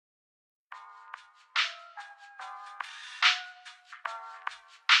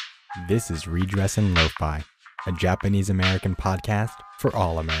This is Redress and Lo-Fi, a Japanese-American podcast for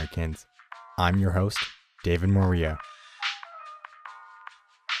all Americans. I'm your host, David Moria.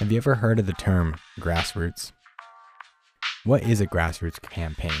 Have you ever heard of the term grassroots? What is a grassroots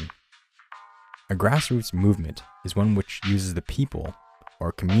campaign? A grassroots movement is one which uses the people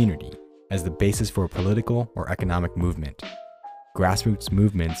or community as the basis for a political or economic movement. Grassroots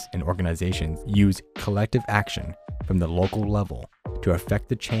movements and organizations use collective action from the local level to affect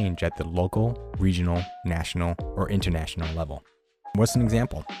the change at the local, regional, national, or international level. What's an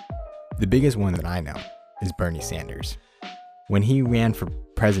example? The biggest one that I know is Bernie Sanders. When he ran for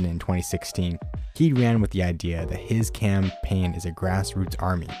president in 2016, he ran with the idea that his campaign is a grassroots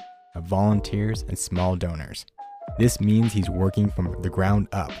army of volunteers and small donors. This means he's working from the ground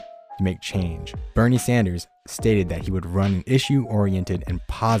up to make change. Bernie Sanders stated that he would run an issue-oriented and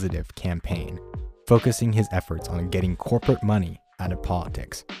positive campaign, focusing his efforts on getting corporate money out of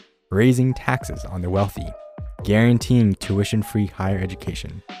politics, raising taxes on the wealthy, guaranteeing tuition-free higher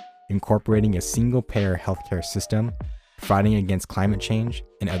education, incorporating a single-payer healthcare system, fighting against climate change,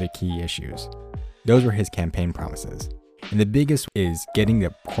 and other key issues. Those were his campaign promises. And the biggest is getting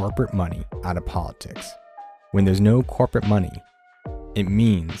the corporate money out of politics. When there's no corporate money, it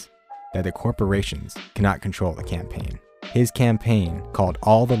means that the corporations cannot control the campaign. His campaign called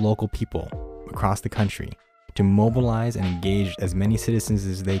all the local people across the country to mobilize and engage as many citizens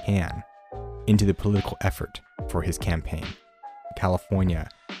as they can into the political effort for his campaign. California,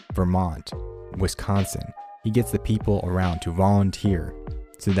 Vermont, Wisconsin, he gets the people around to volunteer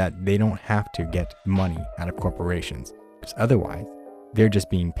so that they don't have to get money out of corporations, because otherwise they're just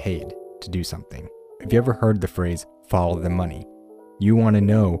being paid to do something. Have you ever heard the phrase, follow the money? You want to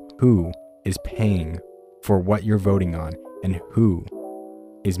know who is paying for what you're voting on and who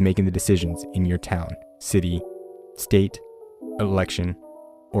is making the decisions in your town, city, state, election,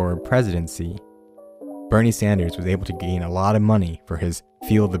 or presidency. Bernie Sanders was able to gain a lot of money for his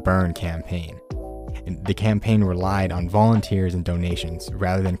Feel the Burn campaign. And the campaign relied on volunteers and donations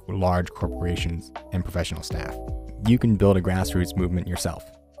rather than large corporations and professional staff. You can build a grassroots movement yourself.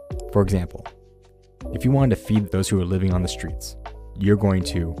 For example, if you wanted to feed those who are living on the streets, you're going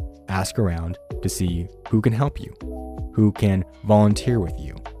to ask around to see who can help you, who can volunteer with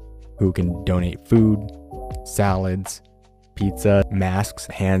you, who can donate food, salads, pizza, masks,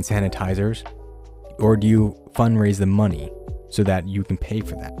 hand sanitizers, or do you fundraise the money so that you can pay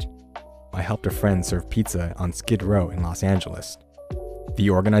for that? I helped a friend serve pizza on Skid Row in Los Angeles. The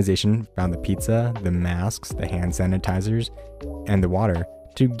organization found the pizza, the masks, the hand sanitizers, and the water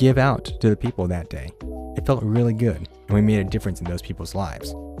to give out to the people that day. It felt really good, and we made a difference in those people's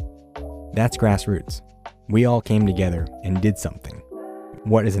lives. That's grassroots. We all came together and did something.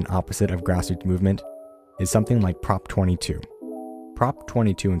 What is an opposite of grassroots movement is something like Prop 22. Prop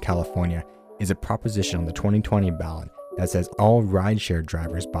 22 in California is a proposition on the 2020 ballot that says all rideshare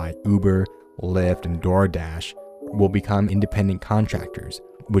drivers by Uber, Lyft, and DoorDash will become independent contractors,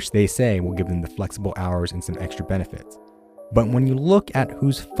 which they say will give them the flexible hours and some extra benefits. But when you look at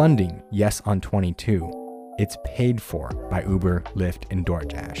who's funding Yes on 22, it's paid for by Uber, Lyft, and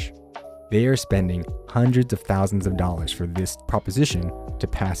DoorDash. They are spending hundreds of thousands of dollars for this proposition to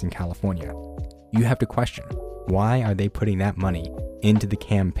pass in California. You have to question, why are they putting that money into the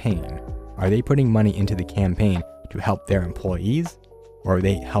campaign? Are they putting money into the campaign to help their employees, or are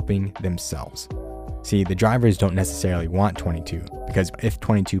they helping themselves? See, the drivers don't necessarily want 22, because if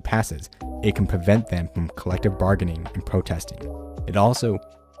 22 passes, it can prevent them from collective bargaining and protesting. It also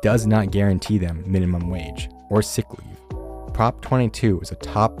does not guarantee them minimum wage or sick leave. Prop 22 is a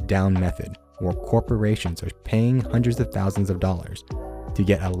top-down method where corporations are paying hundreds of thousands of dollars to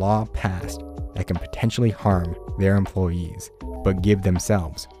get a law passed that can potentially harm their employees, but give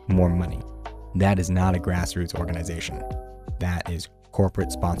themselves more money. That is not a grassroots organization. That is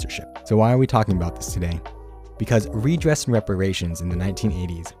corporate sponsorship. So why are we talking about this today? Because redress and reparations in the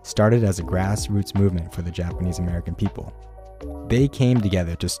 1980s started as a grassroots movement for the Japanese American people. They came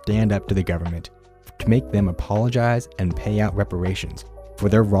together to stand up to the government, to make them apologize and pay out reparations for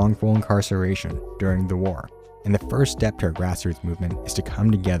their wrongful incarceration during the war. And the first step to a grassroots movement is to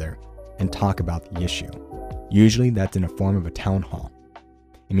come together and talk about the issue. Usually that's in a form of a town hall.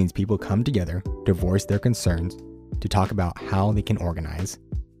 It means people come together to voice their concerns, to talk about how they can organize,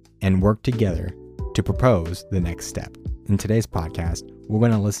 and work together to propose the next step. In today's podcast, we're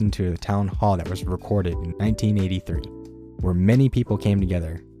going to listen to a town hall that was recorded in 1983, where many people came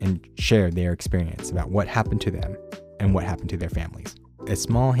together and shared their experience about what happened to them and what happened to their families. A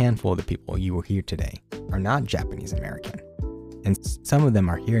small handful of the people you will hear today are not Japanese American, and some of them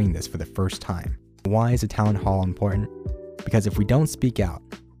are hearing this for the first time. Why is a town hall important? Because if we don't speak out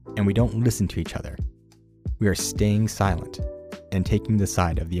and we don't listen to each other, we are staying silent and taking the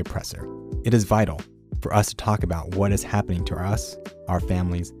side of the oppressor. It is vital for us to talk about what is happening to us, our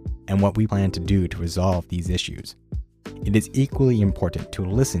families, and what we plan to do to resolve these issues. It is equally important to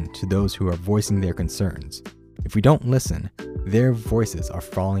listen to those who are voicing their concerns. If we don't listen, their voices are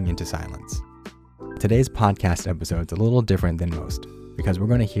falling into silence. Today's podcast episode is a little different than most because we're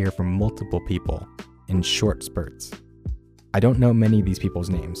going to hear from multiple people in short spurts. I don't know many of these people's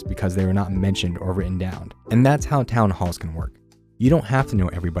names because they were not mentioned or written down, and that's how town halls can work. You don't have to know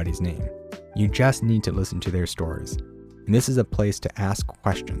everybody's name. You just need to listen to their stories. And this is a place to ask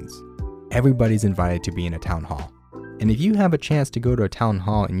questions. Everybody's invited to be in a town hall. And if you have a chance to go to a town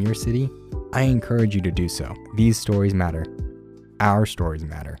hall in your city, I encourage you to do so. These stories matter. Our stories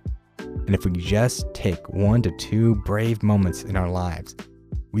matter. And if we just take 1 to 2 brave moments in our lives,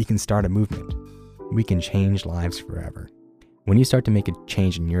 we can start a movement. We can change lives forever. When you start to make a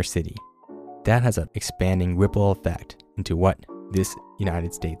change in your city, that has an expanding ripple effect into what this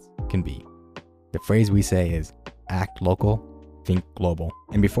United States can be. The phrase we say is, act local, think global.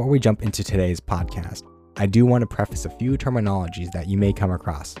 And before we jump into today's podcast, I do want to preface a few terminologies that you may come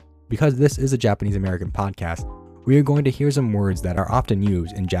across. Because this is a Japanese American podcast, we are going to hear some words that are often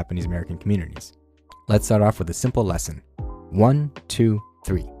used in Japanese American communities. Let's start off with a simple lesson. 1, 2,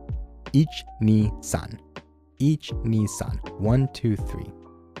 3. Ich ni san. Ich ni san. 1, 2, 3.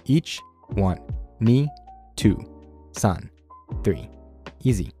 Ich 1. Ni 2. San 3.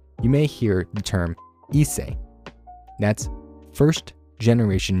 Easy. You may hear the term Issei. That's first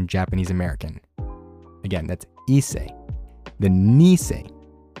generation Japanese American. Again, that's Issei. The Nisei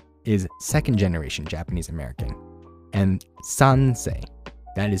is second generation Japanese American. And Sansei,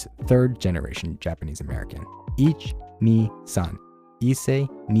 that is third generation Japanese American. Ich, ni, san. Issei,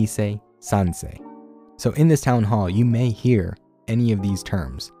 Nisei, Sansei. So in this town hall, you may hear any of these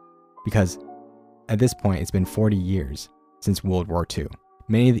terms because at this point, it's been 40 years since World War II.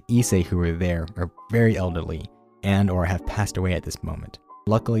 Many of the Issei who were there are very elderly and or have passed away at this moment.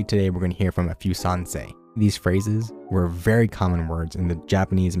 Luckily today, we're going to hear from a few Sansei. These phrases were very common words in the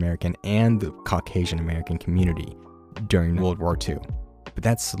Japanese American and the Caucasian American community during World War II. But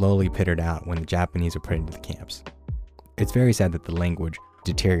that slowly petered out when the Japanese were put into the camps. It's very sad that the language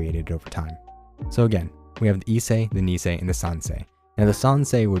deteriorated over time. So again, we have the Issei, the Nisei, and the Sansei. Now the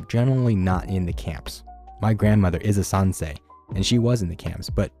Sansei were generally not in the camps. My grandmother is a Sansei, and she was in the camps,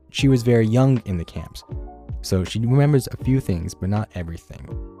 but she was very young in the camps. So she remembers a few things, but not everything.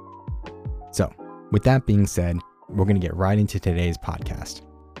 So, with that being said, we're going to get right into today's podcast.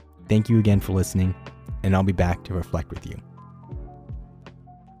 Thank you again for listening, and I'll be back to reflect with you.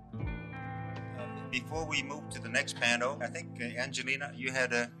 Before we move to the next panel, I think, Angelina, you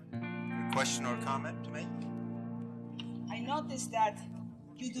had a question or comment to make? I noticed that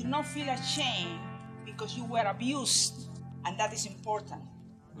you do not feel ashamed because you were abused, and that is important.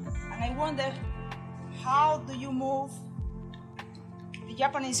 And I wonder, how do you move the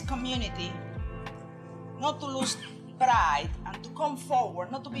Japanese community not to lose pride and to come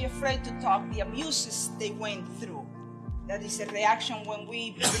forward, not to be afraid to talk the abuses they went through? That is a reaction when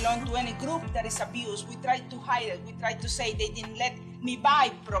we belong to any group that is abused. We try to hide it. We try to say they didn't let me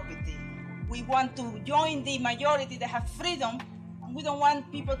buy property. We want to join the majority that have freedom, and we don't want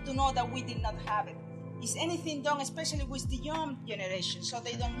people to know that we did not have it. Is anything done, especially with the young generation, so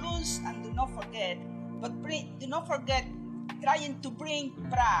they don't lose and do not forget, but do not forget trying to bring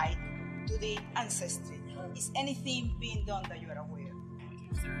pride to the ancestry? Is anything being done that you are aware?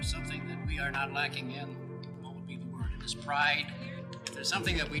 If there is something that we are not lacking in, what would be the word? It is pride. If there's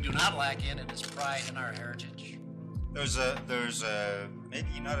something that we do not lack in, it is pride in our heritage. There's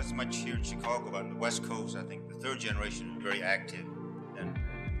maybe not as much here in Chicago, but on the West Coast, I think the third generation is very active. And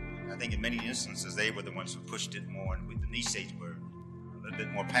I think in many instances, they were the ones who pushed it more, and with the Niseis were a little bit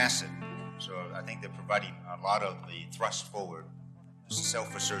more passive. So I think they're providing a lot of the thrust forward.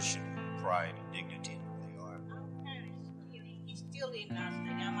 Self-assertion, pride, and dignity. They are. Our parents instilled in us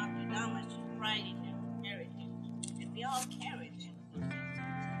that how much pride in their heritage, and we all carry it.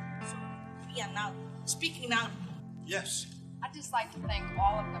 So we are now speaking out. Yes. I'd just like to thank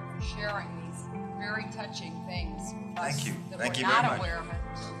all of them for sharing these very touching things with us. Thank you. That Thank we're you not very much. aware of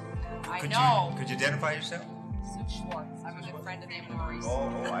it. I Could know. Could you identify yourself? Sue Schwartz. I'm a good friend of named Morisato.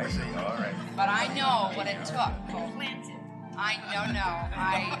 Oh, I see. All right. But I know what it took. I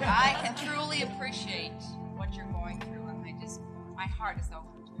can truly appreciate what you're going through, and my heart is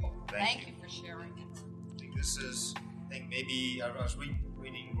open to you. Thank you for sharing it. I think this is, maybe, I was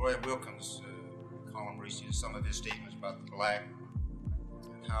reading Roy Wilkins' column recently, some of his statements about the black,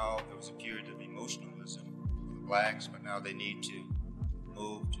 and how there was a period of emotionalism for the blacks, but now they need to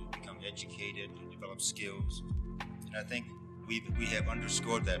move, to become educated, to develop skills. And I think we have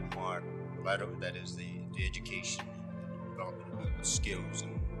underscored that part, that is the education, development of skills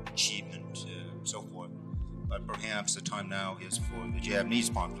and achievement, and so forth. But perhaps the time now is for the Japanese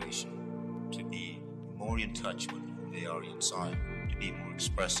population to be more in touch with who they are inside, to be more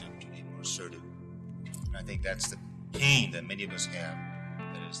expressive, to be more assertive. And I think that's the pain that many of us have,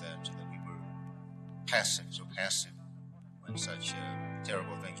 that is that we were passive when such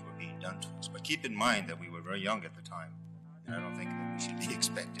terrible things were being done to us. But keep in mind that we were very young at the time, and I don't think that we should be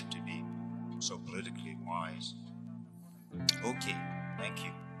expected to be so politically wise. Okay, thank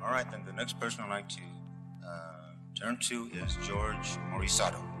you. All right, then the next person I'd like to turn to is George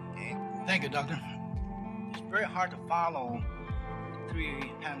Morisato. Okay? Thank you, Doctor. It's very hard to follow the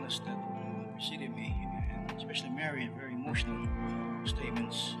three panelists that preceded me, and especially Mary, very emotional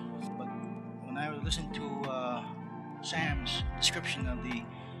statements. But when I was listening to Sam's description of the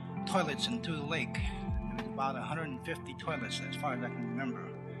toilets in Tule Lake, there was about 150 toilets, as far as I can remember,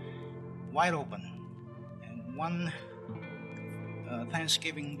 wide open. And one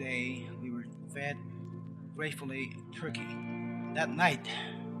Thanksgiving Day, we were fed gratefully turkey. That night,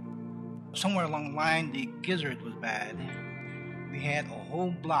 somewhere along the line, the gizzard was bad. We had a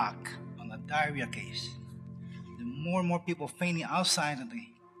whole block on a diarrhea case. The more and more people fainting outside of the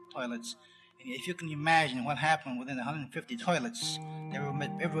toilets. And if you can imagine what happened within 150 toilets,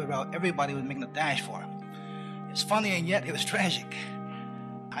 everybody was making a dash for it. It's funny, and yet it was tragic.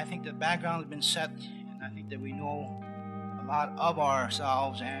 I think the background has been set, and I think that we know a lot of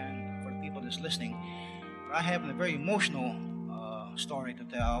ourselves, and for the people that's listening. But I have a very emotional story to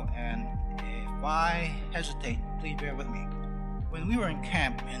tell, and if I hesitate, please bear with me. When we were in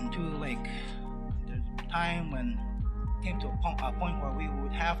camp in Tule Lake, there's a time when it came to a point where we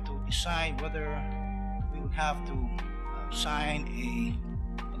would have to decide whether we would have to sign a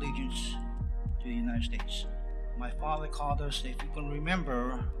allegiance to the United States. My father called us. If you can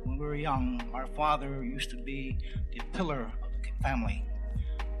remember, when we were young, our father used to be the pillar of the family.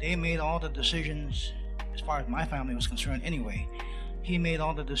 They made all the decisions, as far as my family was concerned anyway. He made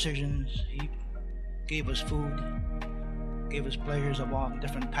all the decisions. He gave us food, gave us pleasures of all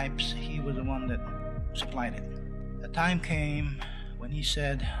different types. He was the one that supplied it. The time came when he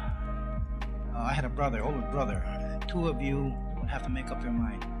said, I had a brother, older brother, and two of you would have to make up your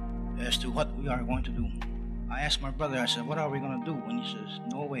mind as to what we are going to do. I asked my brother, I said, what are we going to do? And he says,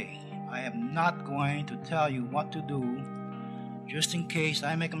 no way. I am not going to tell you what to do. Just in case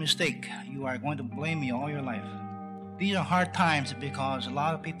I make a mistake, you are going to blame me all your life. These are hard times because a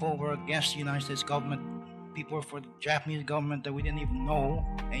lot of people were against the United States government. People were for the Japanese government that we didn't even know,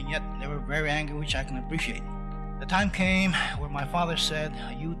 and yet they were very angry, which I can appreciate. The time came where my father said,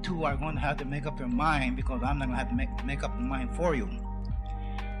 you two are going to have to make up your mind because I'm not going to have to make up my mind for you.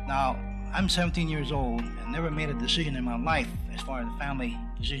 Now, I'm 17 years old and never made a decision in my life as far as the family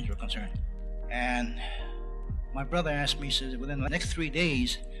decisions were concerned. And my brother asked me, he says, within the next 3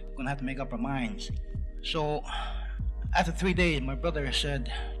 days, we're going to have to make up our minds. So after 3 days, my brother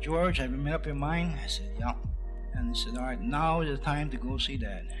said, George, have you made up your mind? I said, yeah. And he said, all right, now is the time to go see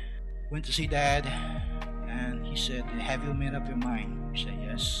Dad. Went to see Dad, and he said, have you made up your mind? I said,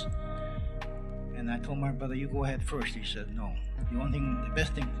 yes. And I told my brother, you go ahead first. He said, no. The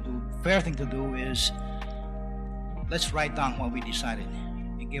best thing to do, fair thing to do is, let's write down what we decided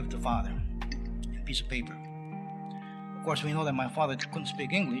and give it to Father, a piece of paper. Of course, we know that my father couldn't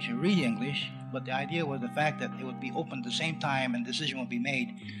speak English or read English, but the idea was the fact that it would be open at the same time and the decision would be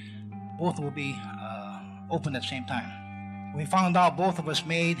made. Both would be open at the same time. We found out both of us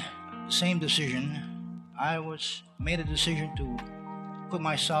made the same decision. I made a decision to put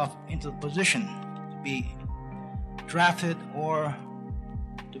myself into the position to be drafted or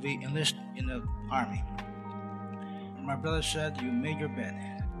to be enlisted in the Army. And my brother said, you made your bed.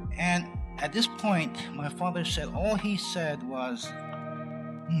 And at this point, my father said, all he said was,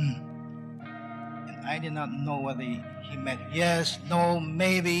 And I did not know whether he meant yes, no,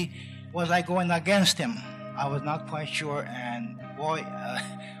 maybe. Was I going against him? I was not quite sure, and boy,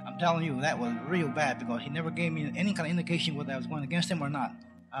 I'm telling you, that was real bad because he never gave me any kind of indication whether I was going against him or not.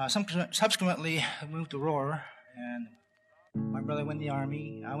 Subsequently, I moved to Roar, and my brother went in the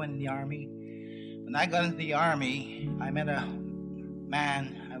Army, I went in the Army. When I got into the Army, I met a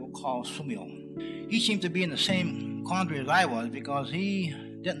man I will call Sumio. He seemed to be in the same quandary as I was because he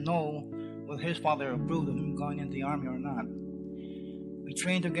didn't know whether his father approved of him going into the Army or not. We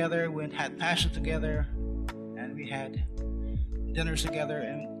trained together, we had passes together, and we had dinners together,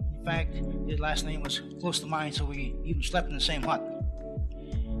 and in fact, his last name was close to mine, so we even slept in the same hut.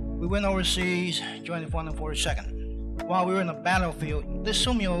 We went overseas, joined the 142nd. while we were in the battlefield, this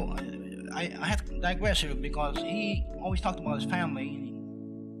Sumio, I have to digress here because he always talked about his family,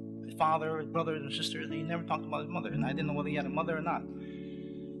 his father, his brothers and sisters. He never talked about his mother, and I didn't know whether he had a mother or not.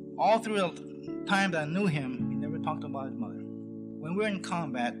 All through the time that I knew him, he never talked about his mother. When we were in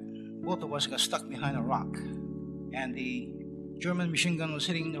combat, both of us got stuck behind a rock, and the German machine gun was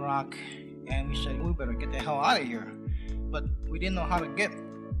hitting the rock, and we said, we better get the hell out of here. But we didn't know how to get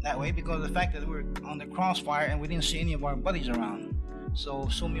that way because of the fact that we were on the crossfire and we didn't see any of our buddies around. So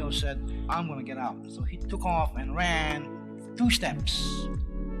Sumio said, I'm going to get out. So he took off and ran 2 steps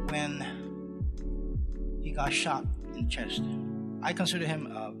when he got shot in the chest. I consider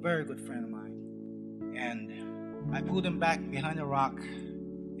him a very good friend of mine. And I pulled him back behind the rock,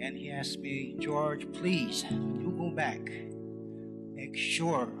 and he asked me, George, please, when you go back, make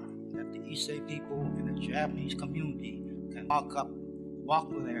sure that the Issei people in the Japanese community can walk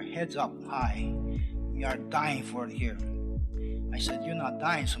with their heads up high. We are dying for it here. I said, you're not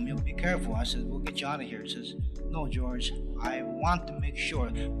dying, so be careful. I said, we'll get you out of here. He says, no, George, I want to make sure.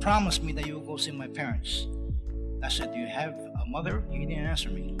 Promise me that you will go see my parents. I said, do you have a mother? He didn't answer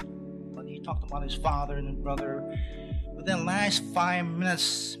me. But he talked about his father and his brother. But then last 5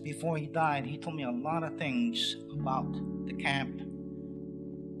 minutes before he died, he told me a lot of things about the camp.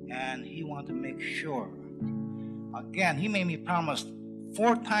 And he wanted to make sure. Again, he made me promise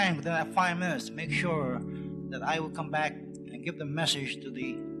 4 times within that 5 minutes to make sure that I would come back and give the message to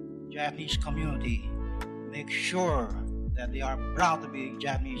the Japanese community. Make sure that they are proud to be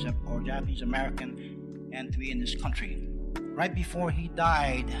Japanese or Japanese American and to be in this country. Right before he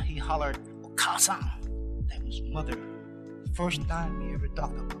died, he hollered, Okasan. That was mother. First time he ever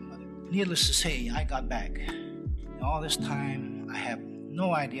talked about mother. Needless to say, I got back. And all this time, I have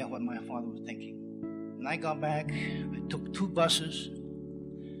no idea what my father was thinking. When I got back, I took 2 buses,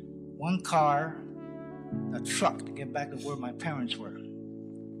 1 car, a truck to get back to where my parents were.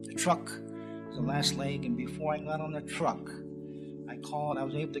 The truck was the last leg, and before I got on the truck, I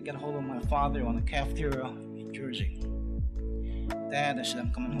was able to get a hold of my father on the cafeteria in Jersey. Dad, I said,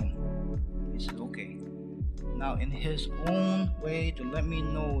 I'm coming home. He said, okay. Now, in his own way to let me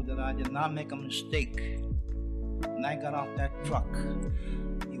know that I did not make a mistake, when I got off that truck,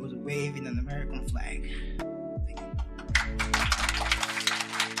 he was waving an American flag. Thank you.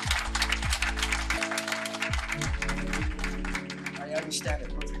 I understand it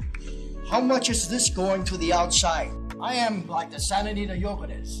perfectly. How much is this going to the outside? I am like the Sananita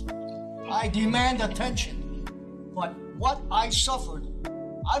Yokodes. I demand attention. But what I suffered,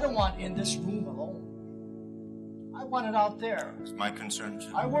 I don't want in this room alone. I want it out there. It's my concern,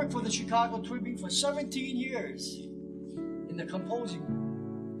 too. I worked for the Chicago Tribune for 17 years in the composing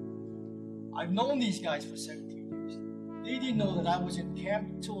room. I've known these guys for 17 years. They didn't know that I was in camp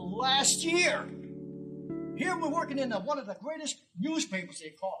until last year. Here we're working in one of the greatest newspapers,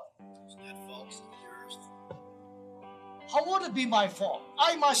 they call it. Is that folks yours? How would it be my fault?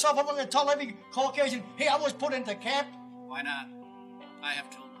 I myself, I'm going to tell every Caucasian, hey, I was put into camp. Why not? I have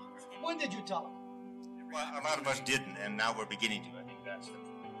told others. When did you tell them? Well, a lot of us didn't, and now we're beginning to. I think that's the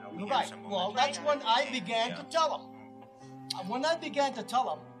You're right. Well, that's when I began to tell them. And when I began to tell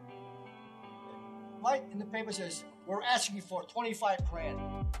them, right in the paper says, we're asking you for 25 grand.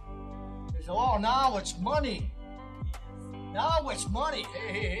 They say, oh, now it's money. Now it's money.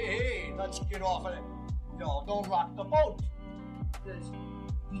 Hey, let's get off of it. No, don't rock the boat. Says,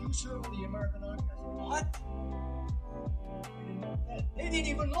 do you serve in the American Army? I said, what? They didn't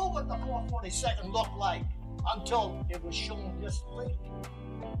even know what the 442nd looked like until it was shown this late.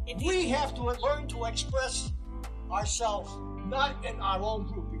 We have to learn to express ourselves not in our own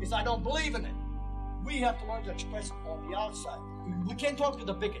group, because I don't believe in it. We have to learn to express it on the outside. We can't talk to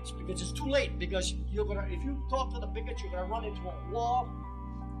the bigots because it's too late, because if you talk to the bigots, you're gonna run into a wall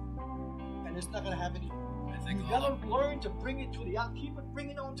and it's not gonna have any. You gotta learn to bring it to bring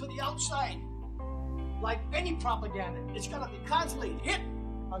it on to the outside. Like any propaganda, it's gonna be constantly hit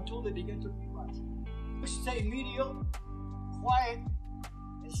until they begin to realize. We stay medium, quiet,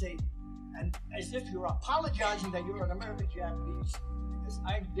 and say, and as if you're apologizing that you're an American Japanese, because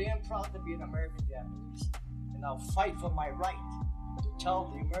I'm damn proud to be an American Japanese, and I'll fight for my right to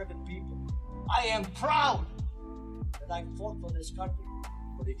tell the American people, I am proud that I fought for this country.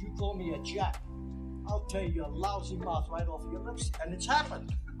 But if you call me a Jap, I'll tell you a lousy mouth right off your lips, and it's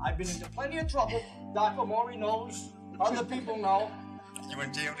happened. I've been into plenty of trouble. Dr. Mori knows. Other people know. You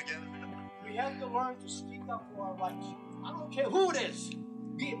went to jail together? We have to learn to speak up for our rights. I don't care who it is,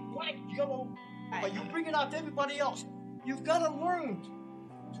 be it black, yellow, but you bring it out to everybody else. You've got to learn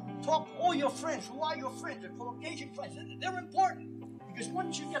to talk to all your friends. Who are your friends? They're Caucasian friends. They're important, because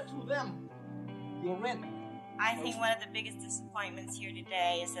once you get through them, you're in. I think one of the biggest disappointments here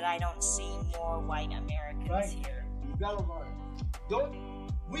today is that I don't see more white Americans here. You gotta learn.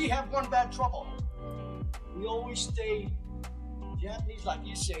 We have one bad trouble. We always stay, Japanese, like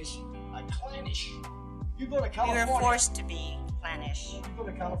you say, like clannish. You go to California. We were forced to be clannish. You go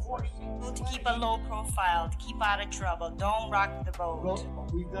to California. To keep a low profile, to keep out of trouble. Don't rock the boat. Well,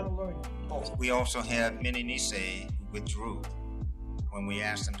 we've got to learn. We also have many Nisei who withdrew when we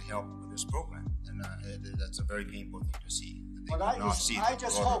asked them to help with this program. And that's a very painful thing to see. But I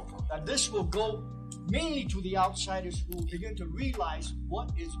just hope that this will go mainly to the outsiders who begin to realize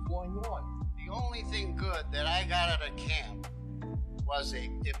what is going on. The only thing good that I got out of camp was a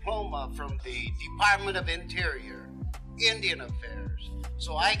diploma from the Department of Interior, Indian Affairs,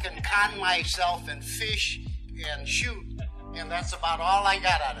 so I can con myself and fish and shoot, and that's about all I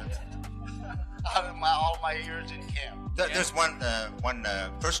got out of it, out of all my years in camp. There's one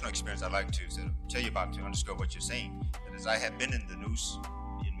personal experience I'd like to tell you about to underscore what you're saying. That is, I have been in the news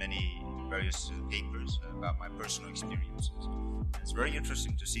in many various papers about my personal experiences. It's very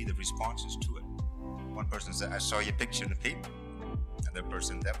interesting to see the responses to it. One person said, "I saw your picture in the paper." Another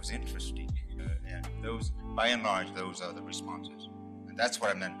person, "That was interesting." And those, by and large, those are the responses. And that's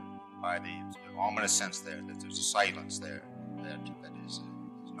what I meant by the ominous sense there, that there's a silence there that is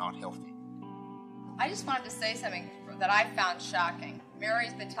not healthy. I just wanted to say something that I found shocking.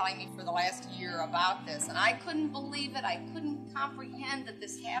 Mary's been telling me for the last year about this, and I couldn't believe it. I couldn't comprehend that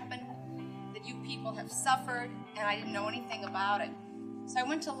this happened, that you people have suffered, and I didn't know anything about it. So I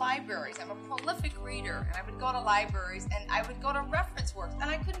went to libraries. I'm a prolific reader, and I would go to libraries, and I would go to reference works, and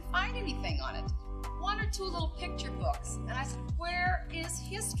I couldn't find anything on it. One or two little picture books. And I said, where is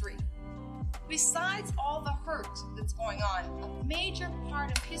history? Besides all the hurt that's going on, a major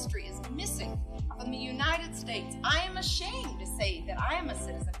part of history is missing from the United States. I am ashamed to say that I am a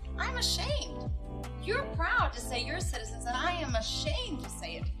citizen. I'm ashamed. You're proud to say you're citizens, and I am ashamed to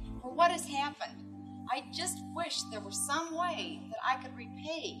say it for what has happened. I just wish there was some way that I could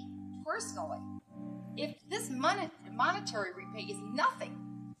repay personally. If this monetary repay is nothing,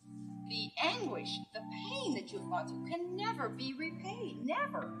 the anguish, the pain that you've gone through can never be repaid,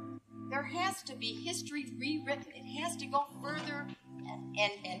 never. There has to be history rewritten. It has to go further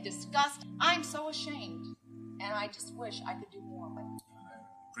and discussed. I'm so ashamed, and I just wish I could do more of it.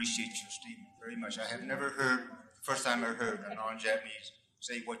 I appreciate your statement very much. I have never heard, the first time I heard a non-Japanese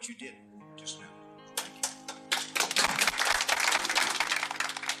say what you did just now.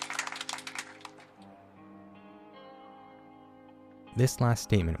 This last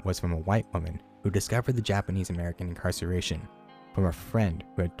statement was from a white woman who discovered the Japanese American incarceration from a friend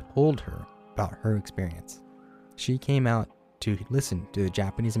who had told her about her experience. She came out to listen to the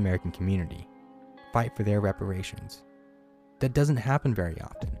Japanese American community fight for their reparations. That doesn't happen very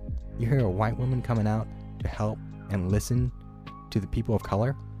often. You hear a white woman coming out to help and listen to the people of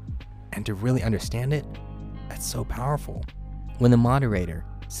color and to really understand it. That's so powerful. When the moderator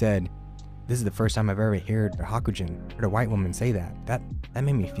said, "This is the first time I've ever heard a Hakujin or a white woman say that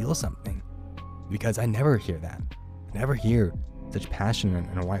made me feel something, because I never hear that. I never hear such passion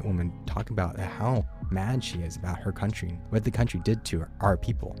in a white woman talk about how mad she is about her country, what the country did to our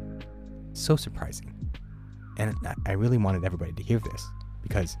people. So surprising. And I really wanted everybody to hear this,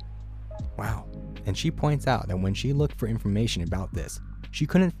 because wow. And she points out that when she looked for information about this, she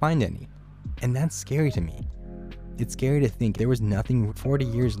couldn't find any. And that's scary to me. It's scary to think there was nothing 40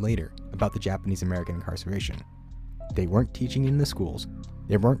 years later about the Japanese American incarceration. They weren't teaching it in the schools,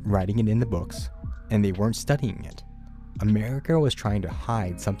 they weren't writing it in the books, and they weren't studying it. America was trying to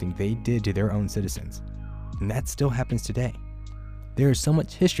hide something they did to their own citizens, and that still happens today. There is so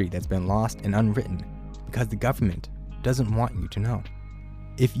much history that's been lost and unwritten because the government doesn't want you to know.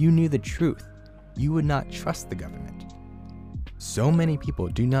 If you knew the truth, you would not trust the government. So many people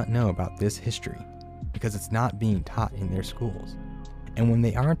do not know about this history because it's not being taught in their schools. And when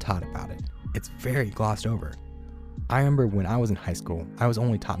they are taught about it, it's very glossed over. I remember when I was in high school, I was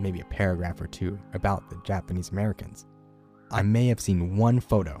only taught maybe a paragraph or two about the Japanese Americans. I may have seen one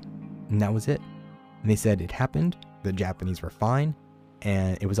photo, and that was it. And they said it happened, the Japanese were fine,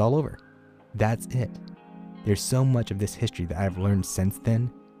 and it was all over. That's it. There's so much of this history that I've learned since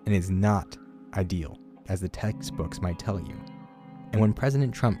then, and is not ideal, as the textbooks might tell you. And when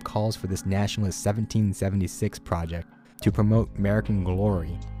President Trump calls for this nationalist 1776 project to promote American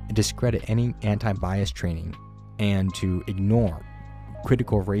glory and discredit any anti-bias training and to ignore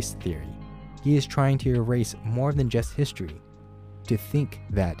critical race theory, he is trying to erase more than just history. To think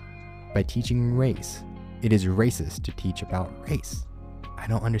that by teaching race, it is racist to teach about race. I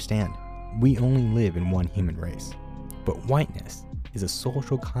don't understand. We only live in one human race. But whiteness is a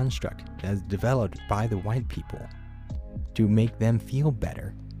social construct that is developed by the white people to make them feel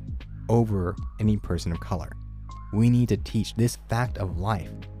better over any person of color. We need to teach this fact of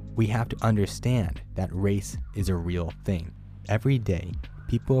life. We have to understand that race is a real thing. Every day,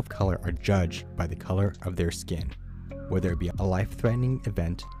 people of color are judged by the color of their skin, whether it be a life-threatening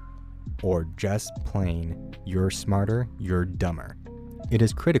event or just plain, you're smarter, you're dumber. It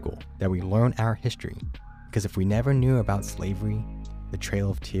is critical that we learn our history, because if we never knew about slavery, the Trail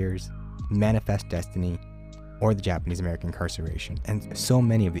of Tears, Manifest Destiny, or the Japanese American incarceration, and so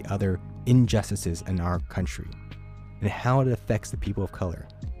many of the other injustices in our country, and how it affects the people of color,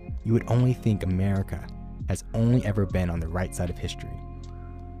 you would only think America has only ever been on the right side of history.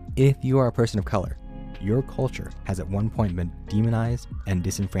 If you are a person of color, your culture has at one point been demonized and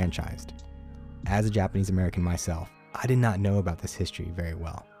disenfranchised. As a Japanese American myself, I did not know about this history very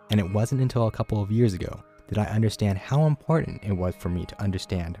well, and it wasn't until a couple of years ago that I understand how important it was for me to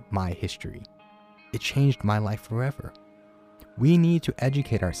understand my history. It changed my life forever. We need to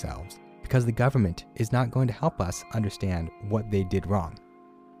educate ourselves because the government is not going to help us understand what they did wrong.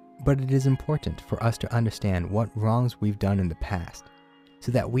 But it is important for us to understand what wrongs we've done in the past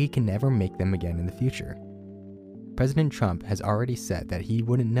so that we can never make them again in the future. President Trump has already said that he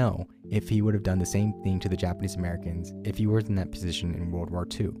wouldn't know if he would have done the same thing to the Japanese Americans if he were in that position in World War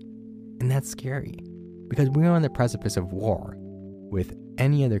II. And that's scary, because we're on the precipice of war with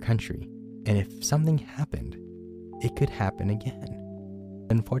any other country, and if something happened, it could happen again.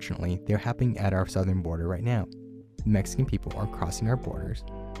 Unfortunately, they're happening at our southern border right now. Mexican people are crossing our borders,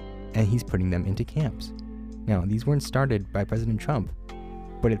 and he's putting them into camps. Now, these weren't started by President Trump,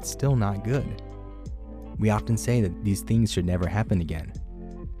 but it's still not good. We often say that these things should never happen again,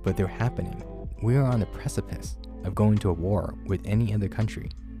 but they're happening. We are on the precipice of going to a war with any other country,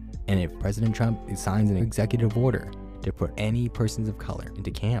 and if President Trump signs an executive order to put any persons of color into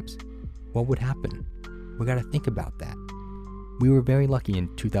camps, what would happen? We gotta think about that. We were very lucky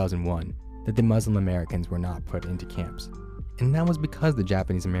in 2001 that the Muslim Americans were not put into camps, and that was because the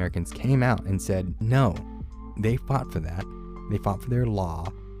Japanese Americans came out and said no. They fought for that. They fought for their law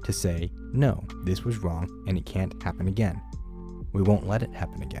to say, no, this was wrong and it can't happen again. We won't let it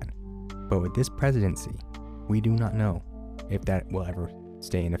happen again. But with this presidency, we do not know if that will ever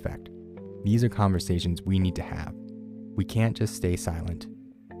stay in effect. These are conversations we need to have. We can't just stay silent,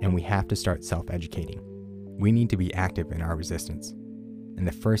 and we have to start self-educating. We need to be active in our resistance. And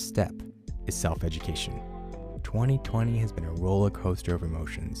the first step is self-education. 2020 has been a roller coaster of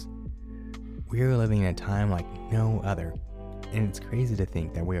emotions. We are living in a time like no other. And it's crazy to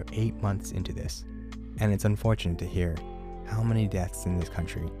think that we are 8 months into this. And it's unfortunate to hear how many deaths in this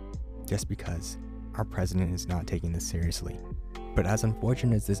country just because our president is not taking this seriously. But as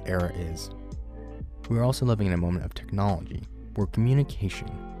unfortunate as this era is, we're also living in a moment of technology where communication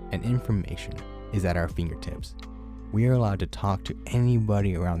and information is at our fingertips. We are allowed to talk to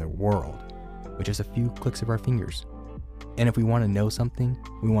anybody around the world with just a few clicks of our fingers. And if we want to know something,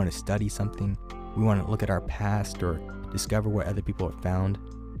 we want to study something, we want to look at our past or discover what other people have found,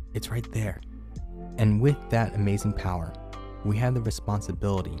 it's right there. And with that amazing power, we have the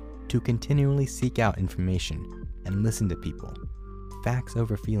responsibility to continually seek out information and listen to people. Facts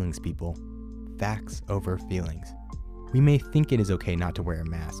over feelings, people. Facts over feelings. We may think it is okay not to wear a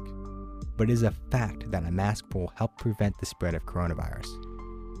mask, but it is a fact that a mask will help prevent the spread of coronavirus.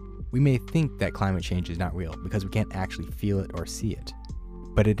 We may think that climate change is not real because we can't actually feel it or see it,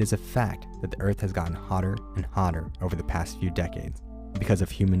 but it is a fact that the earth has gotten hotter and hotter over the past few decades because of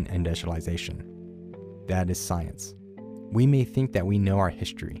human industrialization. That is science. We may think that we know our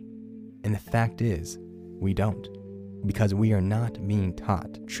history, and the fact is, we don't, because we are not being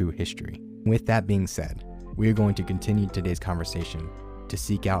taught true history. With that being said, we are going to continue today's conversation to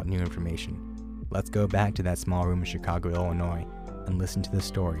seek out new information. Let's go back to that small room in Chicago, Illinois, and listen to the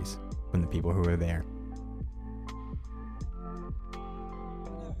stories from the people who were there.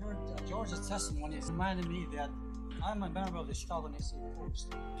 When I heard George's testimony, it reminded me that I'm a member of the Chicago Nikkei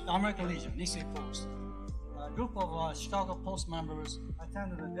Post, the American Legion, Nikkei Post. A group of Chicago Post members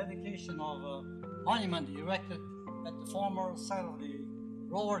attended the dedication of a monument erected at the former site of the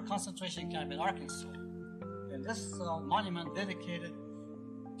Roller concentration camp in Arkansas. And this monument dedicated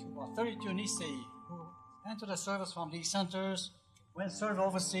to 32 Nisei who entered the service from these centers, went served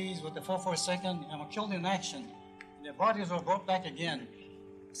overseas with the 442nd, and were killed in action. And their bodies were brought back again.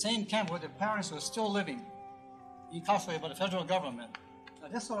 The same camp where their parents were still living, incarcerated by the federal government. Now,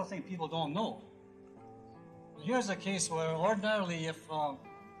 this sort of thing people don't know. And here's a case where ordinarily if a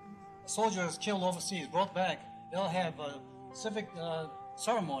soldier is killed overseas, brought back, they'll have a civic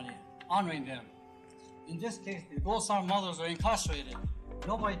ceremony honoring them. In this case, both our mothers are incarcerated.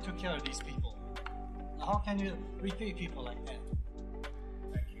 Nobody took care of these people. Now, how can you repay people like that?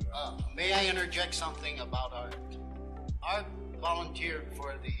 May I interject something about our volunteer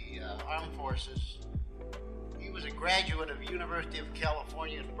for the armed forces? He was a graduate of University of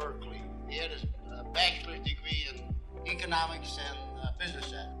California at Berkeley. He had his bachelor's degree in economics and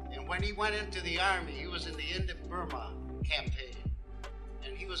business ed. And when he went into the army, he was in the Indo-Burma campaign.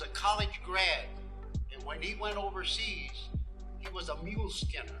 And he was a college grad. And when he went overseas, he was a mule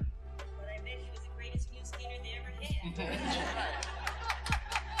skinner. But I bet he was the greatest mule skinner they ever had.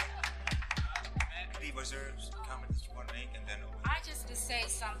 Was there a comment that you want to make? And then I just to say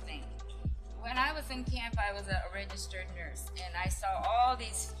something. When I was in camp, I was a registered nurse, and I saw all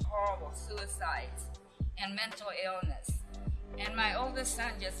these horrible suicides and mental illness. And my oldest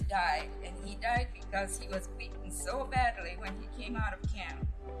son just died, and he died because he was beaten so badly when he came out of camp.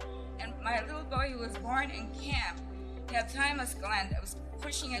 And my little boy who was born in camp had thymus gland that was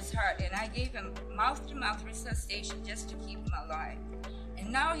pushing his heart, and I gave him mouth-to-mouth resuscitation just to keep him alive.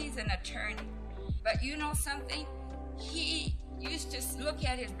 And now he's an attorney. But you know something? He used to look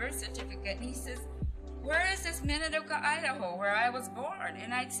at his birth certificate and he says, "Where is this Minidoka, Idaho, where I was born?"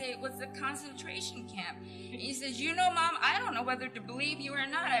 And I'd say, "It was the concentration camp." And he says, "You know, Mom, I don't know whether to believe you or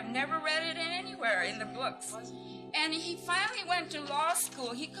not. I've never read it anywhere in the books." And he finally went to law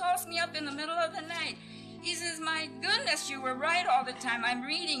school. He calls me up in the middle of the night. He says, "My goodness, you were right all the time. I'm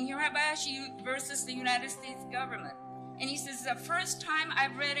reading Hirabayashi versus the United States government." And he says, "The first time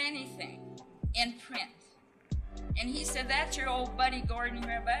I've read anything in print." And he said, "That's your old buddy Gordon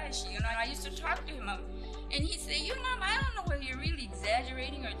Hirabayashi." You know, I used to talk to him, and he'd say, "You know, Mom, I don't know whether you're really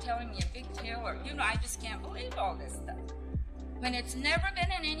exaggerating or telling me a big tale, or, you know, I just can't believe all this stuff." When it's never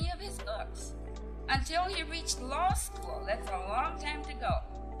been in any of his books until he reached law school. That's a long time to go.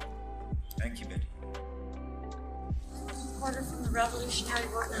 Thank you, Betty. Reporter from the Revolutionary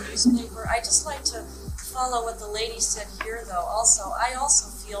Worker newspaper. I just like to follow what the lady said here, though. I also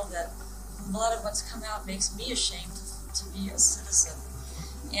feel that a lot of what's come out makes me ashamed to be a citizen.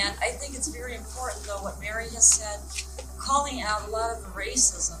 And I think it's very important, though, what Mary has said, calling out a lot of the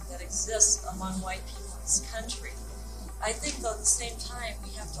racism that exists among white people in this country. I think, though, at the same time,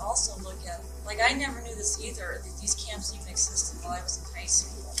 we have to also look at, like, I never knew this either, that these camps even existed while I was in high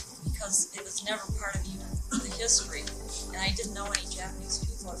school, because it was never part of even the history, and I didn't know any Japanese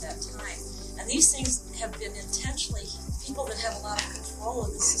people at that time. And these things have been intentionally, people that have a lot of control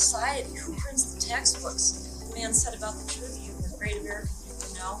of the society, who prints the textbooks. The man said about the Tribune, the Great American,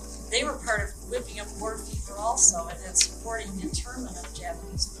 you know, they were part of whipping up war fever also, and supporting the internment of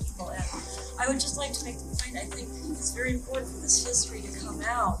Japanese people. And I would just like to make the point, I think it's very important for this history to come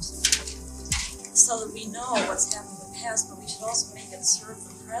out so that we know what's happened in the past, but we should also make it serve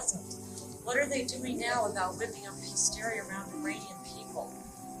the present. What are they doing now about whipping up hysteria around Iranian people?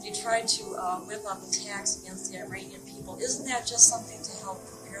 They tried to whip up attacks against the Iranian people. Isn't that just something to help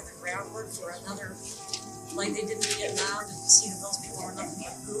prepare the groundwork for another, like they did in Vietnam, to see that those people were nothing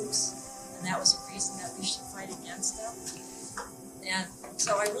but gooks, and that was a reason that we should fight against them? And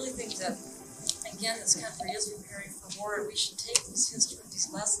so I really think that, again, this country is preparing for war, and we should take this history, these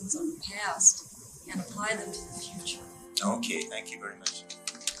lessons of the past, and apply them to the future. Okay, thank you very much.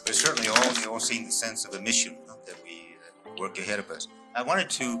 We're certainly all seeing the sense of a mission that we work ahead of us. I wanted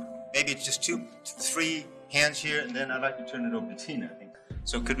to, maybe just 3 hands here, and then I'd like to turn it over to Tina, I think.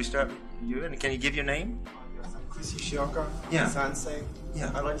 So could we start with you, and can you give your name? Yes, I'm Chris Yoshioka, Yeah. Sensei.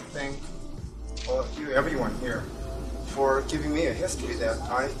 Yeah. I'd like to thank all of you, everyone here, for giving me a history that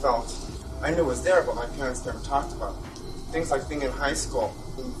I felt I knew was there, but my parents never talked about. Things like being in high school,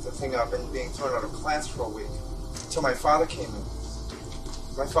 the thing of being thrown out of class for a week, until my father came in.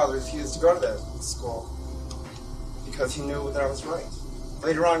 My father refused to go to that school because he knew that I was right.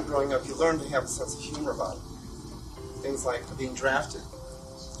 Later on, growing up, you learn to have a sense of humor about it. Things like being drafted,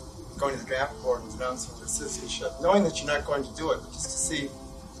 going to the draft board and announcing your citizenship, knowing that you're not going to do it, but just to see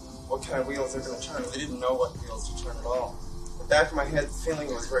what kind of wheels they're going to turn. They didn't know what wheels to turn at all. In the back of my head, the feeling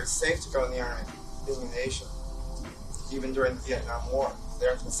it was very safe to go in the Army, being a nation, even during the Vietnam War. There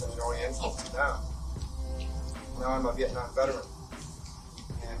has been some Orientals to now. Now I'm a Vietnam veteran.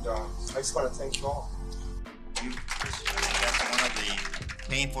 And I just want to thank you all. That's one of the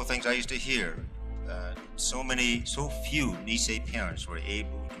painful things I used to hear. So few Nisei parents were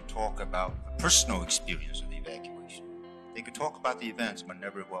able to talk about the personal experience of the evacuation. They could talk about the events, but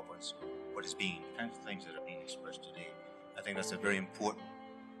never what is being, the kinds of things that are being expressed today. I think that's a very important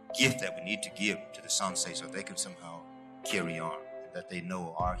gift that we need to give to the Sansei so they can somehow carry on, that they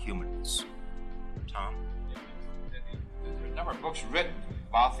know our humanness. Tom? There's a number of books written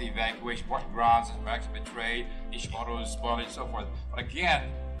about the evacuation, what grounds is Americans betrayed, Ishimoto's spoilage, and so forth. But again,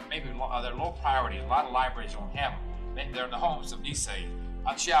 maybe they're low priority. A lot of libraries don't have them. Maybe they're in the homes of Nisei,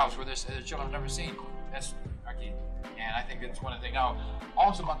 on shelves where their children have never seen. That's okay. And I think that's one of the things. Now,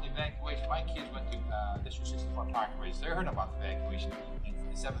 also about the evacuation, my kids went to District 64 Park Race. They heard about the evacuation in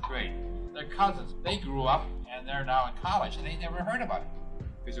 7th grade. Their cousins, they grew up and they're now in college and they never heard about it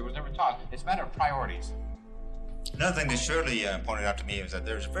because it was never taught. It's a matter of priorities. Another thing that Shirley pointed out to me is that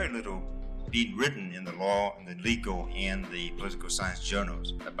there's very little being written in the law and the legal and the political science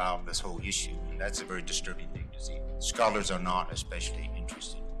journals about this whole issue, and that's a very disturbing thing to see. Scholars are not especially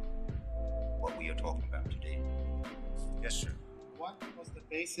interested in what we are talking about today. Yes, sir. What was the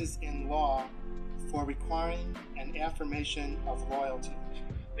basis in law for requiring an affirmation of loyalty?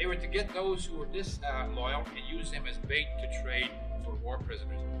 They were to get those who were disloyal and use them as bait to trade for war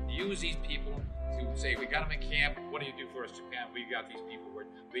prisoners. Use these people to say, we got them in camp, what do you do for us, Japan? We got these people where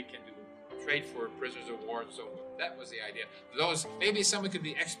we can trade for prisoners of war, and so that was the idea. Those, maybe someone could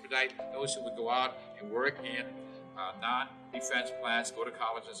be expedite those who would go out and work in non-defense plants, go to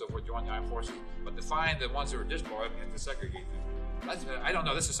college and so forth, join the armed forces, but to find the ones who are disloyal and to segregate them. I don't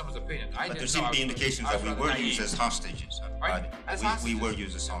know, this is someone's opinion. But there seem to be indications that we were used as hostages. Right? As hostages. We were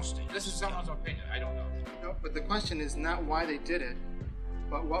used as hostages. This is someone's opinion, I don't know. No, but the question is not why they did it,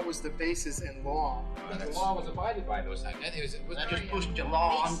 but what was the basis in law? The law was abided by those times. That just pushed the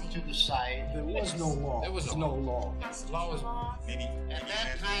law onto the side. There was no law. There was no law. The law was maybe at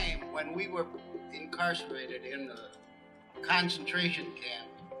that time when we were incarcerated in the concentration camp,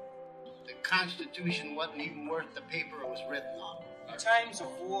 the Constitution wasn't even worth the paper it was written on. In times of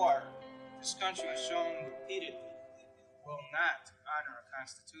war, this country has shown repeatedly that it will not honor a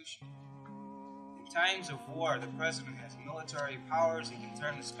constitution. In times of war, the president has military powers. He can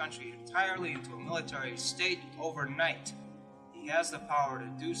turn this country entirely into a military state overnight. He has the power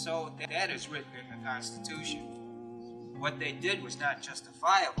to do so. That is written in the Constitution. What they did was not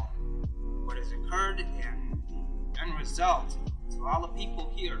justifiable. What has occurred and the end result to all the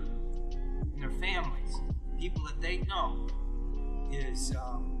people here and their families, people that they know, is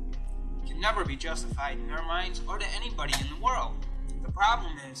can never be justified in their minds or to anybody in the world. The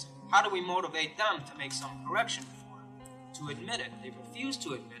problem is, how do we motivate them to make some correction for it, to admit it? They refuse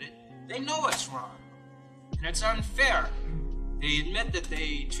to admit it. They know it's wrong, and it's unfair. They admit that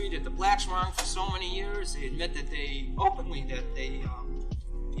they treated the blacks wrong for so many years. They admit that the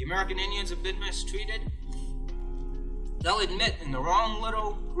American Indians have been mistreated. They'll admit in the wrong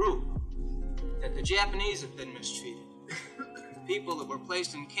little group that the Japanese have been mistreated. The people that were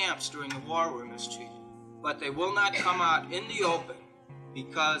placed in camps during the war were mistreated. But they will not come out in the open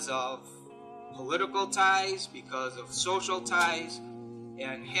because of political ties, because of social ties,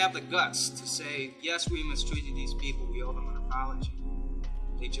 and have the guts to say, yes, we mistreated these people, we owe them an apology.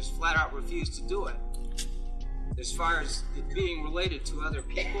 They just flat out refuse to do it. As far as it being related to other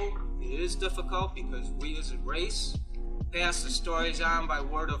people, it is difficult because we as a race pass the stories on by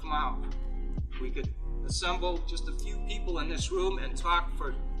word of mouth. We could assemble just a few people in this room and talk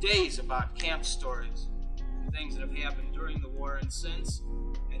for days about camp stories, things that have happened during the war and since,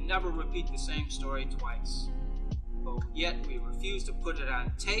 and never repeat the same story twice. But yet we refuse to put it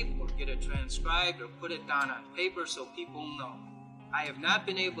on tape or get it transcribed or put it down on paper so people know. I have not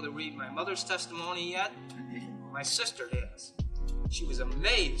been able to read my mother's testimony yet. My sister has. She was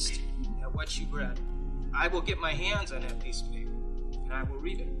amazed at what she read. I will get my hands on that piece of paper and I will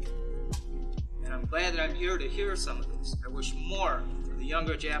read it. And I'm glad that I'm here to hear some of this. I wish more of the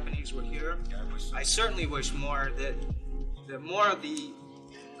younger Japanese were here. I certainly wish more that more of the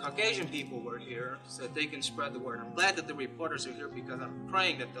Caucasian people were here so that they can spread the word. I'm glad that the reporters are here because I'm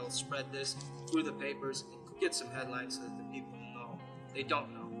praying that they'll spread this through the papers and get some headlines so that the people know. They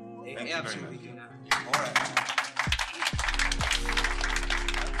don't know. They absolutely do not. All right.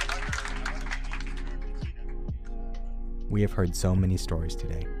 We have heard so many stories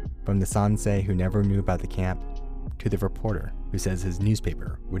today, from the sansei who never knew about the camp, to the reporter who says his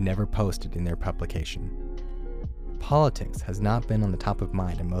newspaper would never post it in their publication. Politics has not been on the top of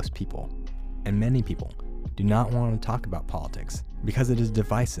mind of most people, and many people do not want to talk about politics because it is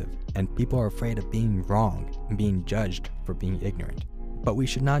divisive and people are afraid of being wrong and being judged for being ignorant. But we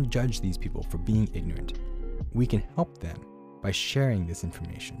should not judge these people for being ignorant. We can help them by sharing this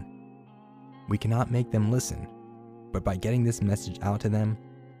information. We cannot make them listen, but by getting this message out to them,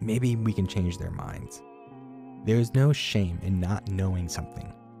 maybe we can change their minds. There is no shame in not knowing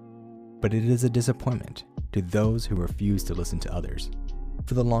something, but it is a disappointment to those who refuse to listen to others.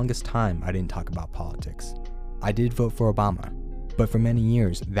 For the longest time, I didn't talk about politics. I did vote for Obama, but for many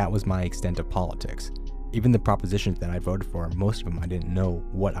years, that was my extent of politics. Even the propositions that I voted for, most of them I didn't know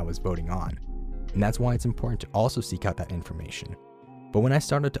what I was voting on. And that's why it's important to also seek out that information. But when I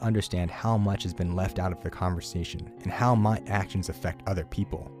started to understand how much has been left out of the conversation and how my actions affect other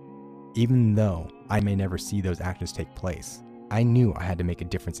people, even though I may never see those actions take place, I knew I had to make a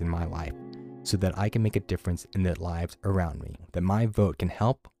difference in my life so that I can make a difference in the lives around me, that my vote can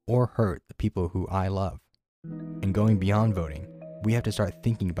help or hurt the people who I love. And going beyond voting, we have to start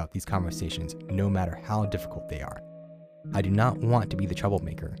thinking about these conversations no matter how difficult they are. I do not want to be the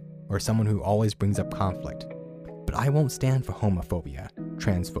troublemaker or someone who always brings up conflict, but I won't stand for homophobia,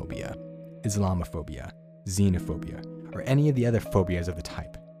 transphobia, Islamophobia, xenophobia, or any of the other phobias of the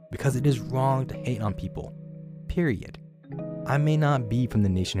type, because it is wrong to hate on people, period. I may not be from the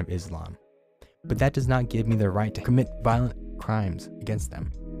Nation of Islam, but that does not give me the right to commit violent crimes against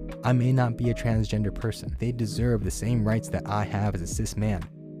them. I may not be a transgender person. They deserve the same rights that I have as a cis man.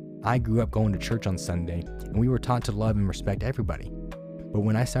 I grew up going to church on Sunday, and we were taught to love and respect everybody. But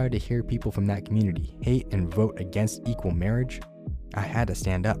when I started to hear people from that community hate and vote against equal marriage, I had to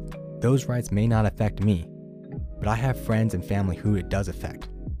stand up. Those rights may not affect me, but I have friends and family who it does affect.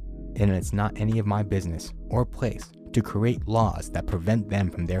 And it's not any of my business or place to create laws that prevent them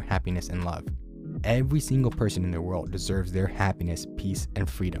from their happiness and love. Every single person in the world deserves their happiness, peace, and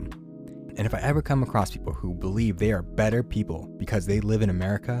freedom. And if I ever come across people who believe they are better people because they live in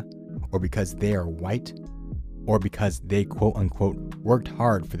America, or because they are white, or because they quote unquote worked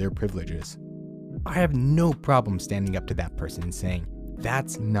hard for their privileges, I have no problem standing up to that person and saying,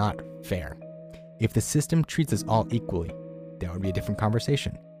 that's not fair. If the system treats us all equally, that would be a different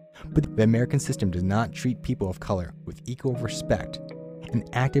conversation. But the American system does not treat people of color with equal respect and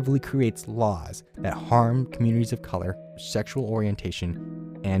actively creates laws that harm communities of color, sexual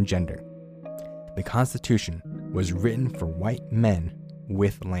orientation, and gender. The Constitution was written for white men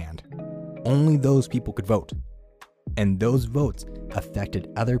with land. Only those people could vote. And those votes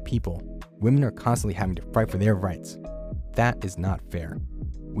affected other people. Women are constantly having to fight for their rights. That is not fair.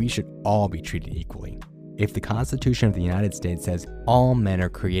 We should all be treated equally. If the Constitution of the United States says all men are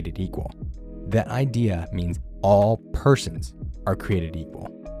created equal, that idea means all persons are created equal.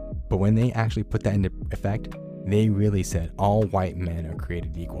 But when they actually put that into effect, they really said all white men are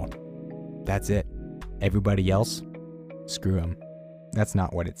created equal. That's it. Everybody else, screw them. That's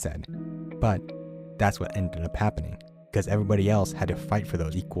not what it said. But that's what ended up happening, because everybody else had to fight for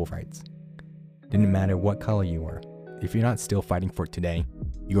those equal rights. Didn't matter what color you were. If you're not still fighting for it today,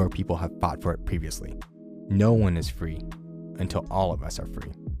 your people have fought for it previously. No one is free until all of us are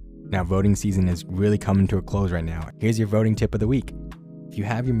free. Now, voting season is really coming to a close right now. Here's your voting tip of the week. If you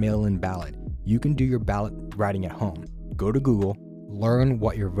have your mail-in ballot, you can do your ballot writing at home. Go to Google, learn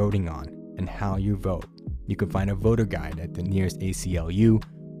what you're voting on and how you vote. You can find a voter guide at the nearest ACLU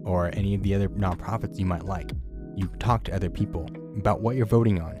or any of the other nonprofits you might like. You talk to other people about what you're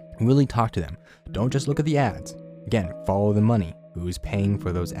voting on. Really talk to them. Don't just look at the ads. Again, follow the money. Who's paying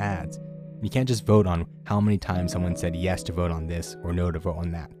for those ads? You can't just vote on how many times someone said yes to vote on this or no to vote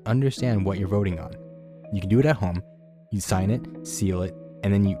on that. Understand what you're voting on. You can do it at home. You sign it, seal it,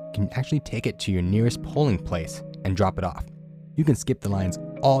 and then you can actually take it to your nearest polling place and drop it off. You can skip the lines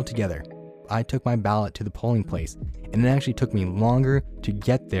altogether. I took my ballot to the polling place, and it actually took me longer to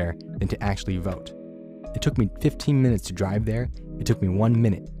get there than to actually vote. It took me 15 minutes to drive there. It took me 1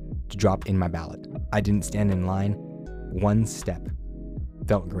 minute to drop in my ballot. I didn't stand in line one step.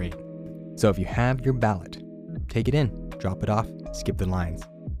 Felt great. So if you have your ballot, take it in, drop it off, skip the lines.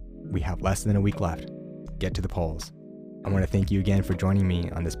 We have less than a week left. Get to the polls. I want to thank you again for joining me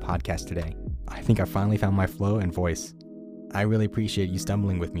on this podcast today. I think I finally found my flow and voice. I really appreciate you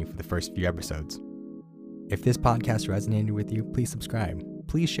stumbling with me for the first few episodes. If this podcast resonated with you, please subscribe.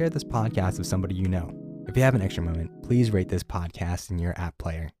 Please share this podcast with somebody you know. If you have an extra moment, please rate this podcast in your app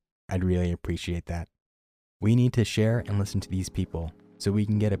player. I'd really appreciate that. We need to share and listen to these people so we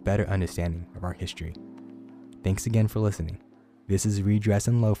can get a better understanding of our history. Thanks again for listening. This is Redress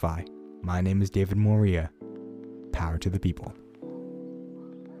and Lo-Fi. My name is David Moria. Power to the people.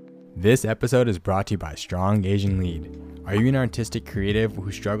 This episode is brought to you by Strong Asian Lead. Are you an artistic creative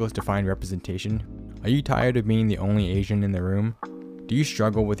who struggles to find representation? Are you tired of being the only Asian in the room? Do you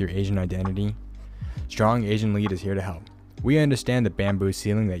struggle with your Asian identity? Strong Asian Lead is here to help. We understand the bamboo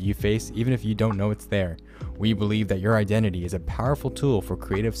ceiling that you face even if you don't know it's there. We believe that your identity is a powerful tool for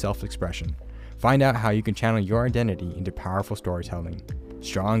creative self-expression. Find out how you can channel your identity into powerful storytelling.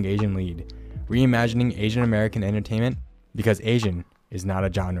 Strong Asian Lead. Reimagining Asian American entertainment because Asian is not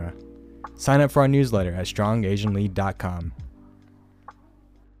a genre. Sign up for our newsletter at strongasianlead.com.